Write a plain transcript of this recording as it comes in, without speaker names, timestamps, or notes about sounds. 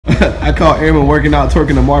I caught Airman working out,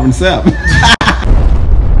 twerking to Marvin Sapp.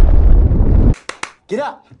 Get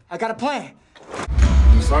up! I got a plan.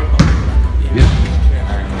 You start? Yeah.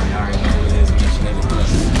 I already know who it is. Mention it.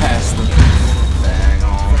 Pass the bag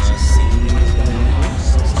on.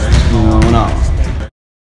 What's going on?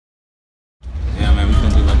 Yeah, man, we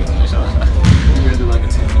finna do like a we're gonna do like a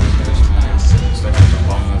 10-minute stretch, man. Stretch out your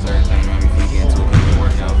bones, everything, man. Before you get into a good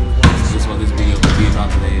workout. This is what this video will be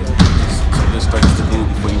about today. Just some good stretches to do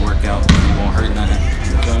before you work out. You won't hurt nothing.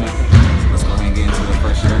 You feel me? Let's go ahead and get into the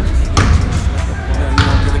first stretch. You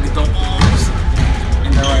want to get those arms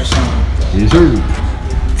in the right shoulder. Yes, sir.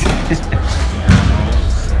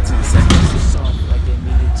 10 seconds.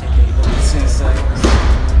 10 seconds.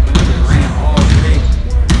 Ran all day.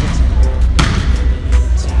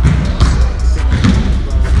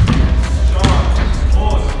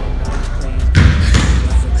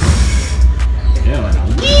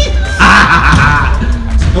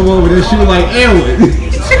 I'm over there shooting like Elwood.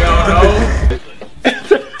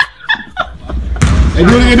 Hey,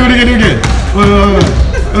 do it again.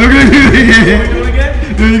 Look at it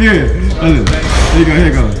again. Do it again. Here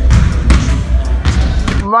you go.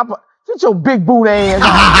 Get your big boot ass.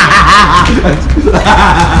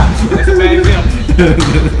 That's a bad example.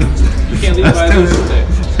 You can't leave by this.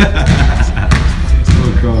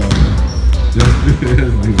 Oh God.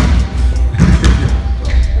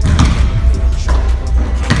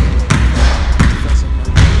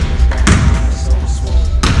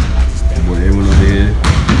 Boy, everyone over here.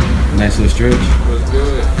 Nice little stretch. What's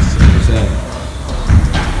good? What's that?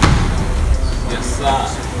 Yes,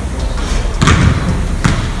 sir.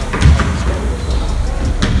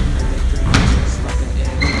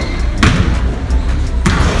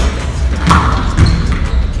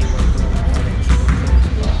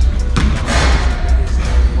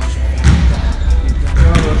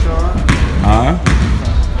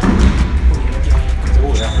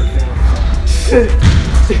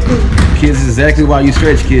 Kids is exactly why you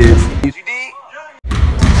stretch, kids.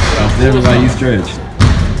 That's everybody you stretch.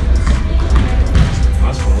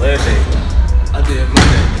 That's from last day. I did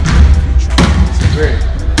Monday. Great.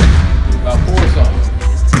 About 4 or something.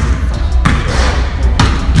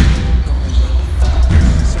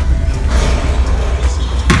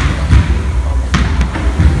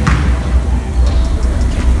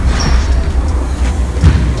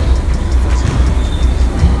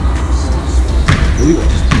 Here we go.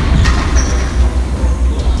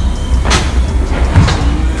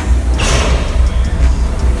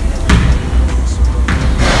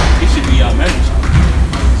 He should be our manager.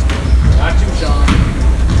 Not you, Sean.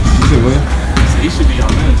 You said what? He should be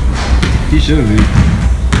our manager. He should be.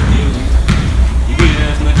 You beat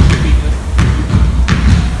ass nigga should be here.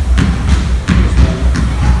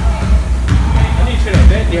 I need to fit out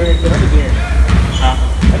that dairy for the other dairy. Huh?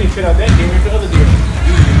 I need to fit out that dairy for the other dairy.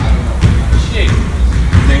 Shit.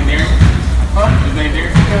 His name Darren? Huh? His name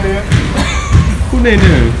Darren? Who named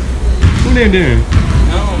Darren? Who named Darren?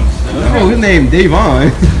 No. Oh, his name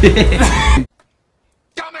Davon.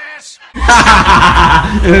 Dumbass!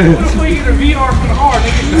 What the fuck you get a VR from the hard,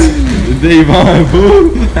 nigga? Davon, fool.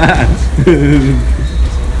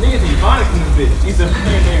 Nigga, Devon is in this bitch. He's a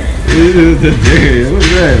player Darren. Darren, what's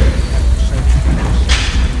that?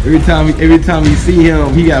 Every time you see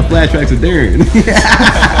him, he got flashbacks of Darren.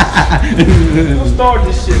 Don't start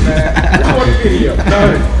this shit, man. Record the video.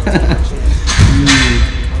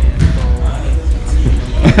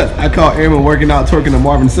 I caught Airman working out, twerking to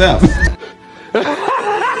Marvin Sapp. I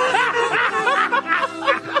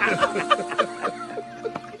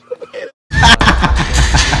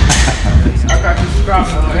got you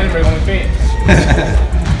subscribed on Anime OnlyFans.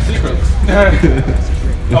 Secretly.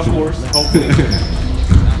 Of course, hopefully.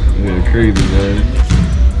 Yeah, crazy, man.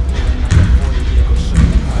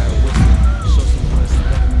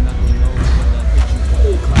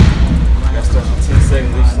 Got stuff for 10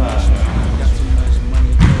 seconds each time, man.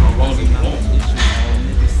 How long do you want?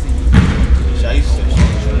 Jason.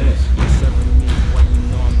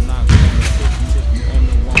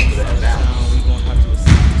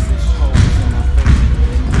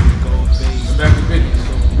 Back to business.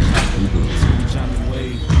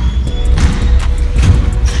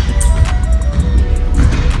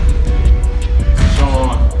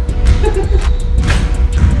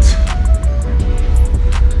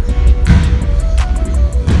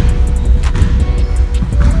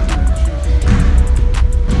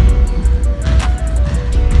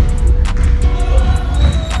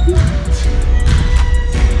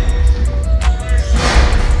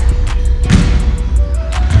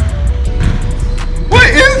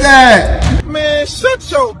 Man,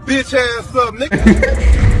 shut your bitch ass up, nigga.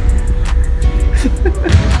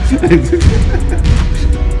 Almost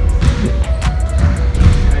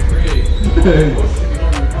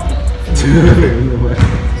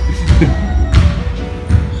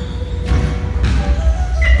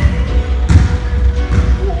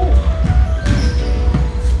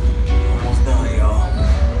done, y'all.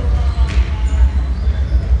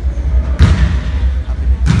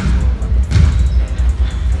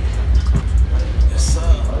 Yes, sir.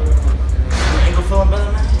 Your ankle feeling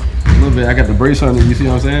better, man? A little bit. I got the brace on it. You see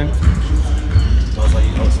what I'm saying? So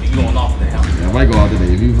you going off today, huh? Yeah, I might go off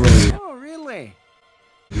today. If you play. Oh, really?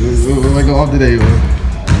 I might go off today, man.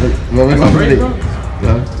 I might go off today.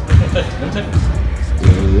 Huh?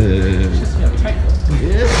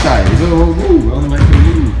 Yeah, it's tight. It's a little move. I don't like the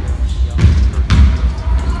move.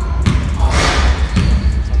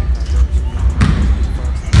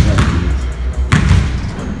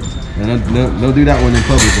 Don't do that one in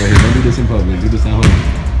public right here. Don't do this in public. Do this at home.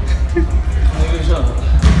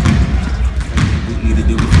 You need to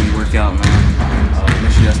do before you work out, man.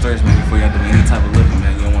 Make sure y'all stretch, man, before y'all do any type of lifting,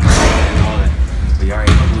 man. You don't want to say that and all that. But y'all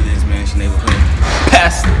already know who this, man. It's your neighborhood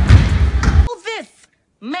pastor. Who's this,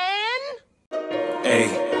 man? Hey,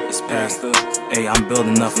 it's Pastor. Hey, I'm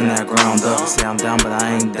building up from that ground up. Say I'm down, but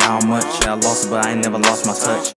I ain't down much. Yeah, I lost it, but I ain't never lost my touch.